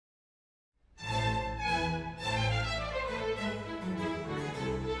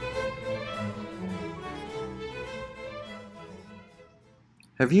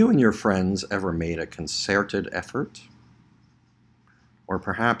Have you and your friends ever made a concerted effort? Or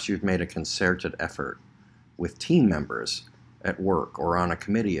perhaps you've made a concerted effort with team members at work or on a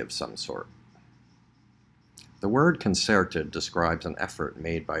committee of some sort. The word concerted describes an effort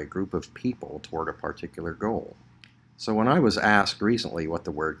made by a group of people toward a particular goal. So when I was asked recently what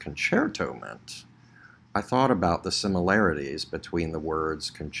the word concerto meant, I thought about the similarities between the words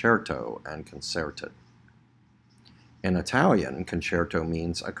concerto and concerted. In Italian, concerto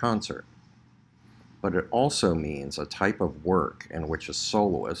means a concert, but it also means a type of work in which a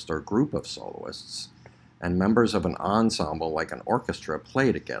soloist or group of soloists and members of an ensemble like an orchestra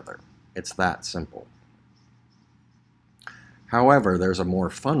play together. It's that simple. However, there's a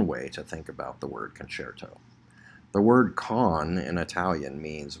more fun way to think about the word concerto. The word con in Italian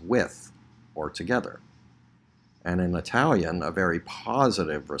means with or together. And in Italian, a very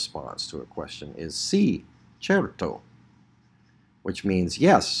positive response to a question is sì, certo, which means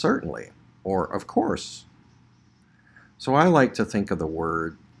yes, certainly, or of course. So I like to think of the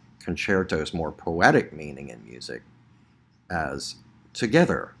word concerto's more poetic meaning in music as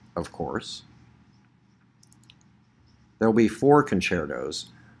together, of course. There'll be 4 concertos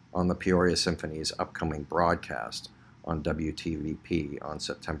on the Peoria Symphony's upcoming broadcast on WTVP on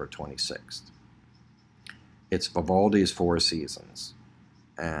September 26th. It's Vivaldi's 4 Seasons,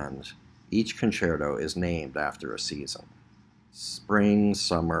 and each concerto is named after a season: spring,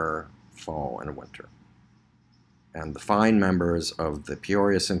 summer, fall, and winter. And the fine members of the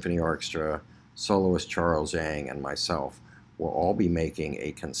Peoria Symphony Orchestra, soloist Charles Yang, and myself will all be making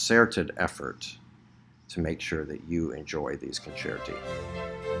a concerted effort to make sure that you enjoy these concerti.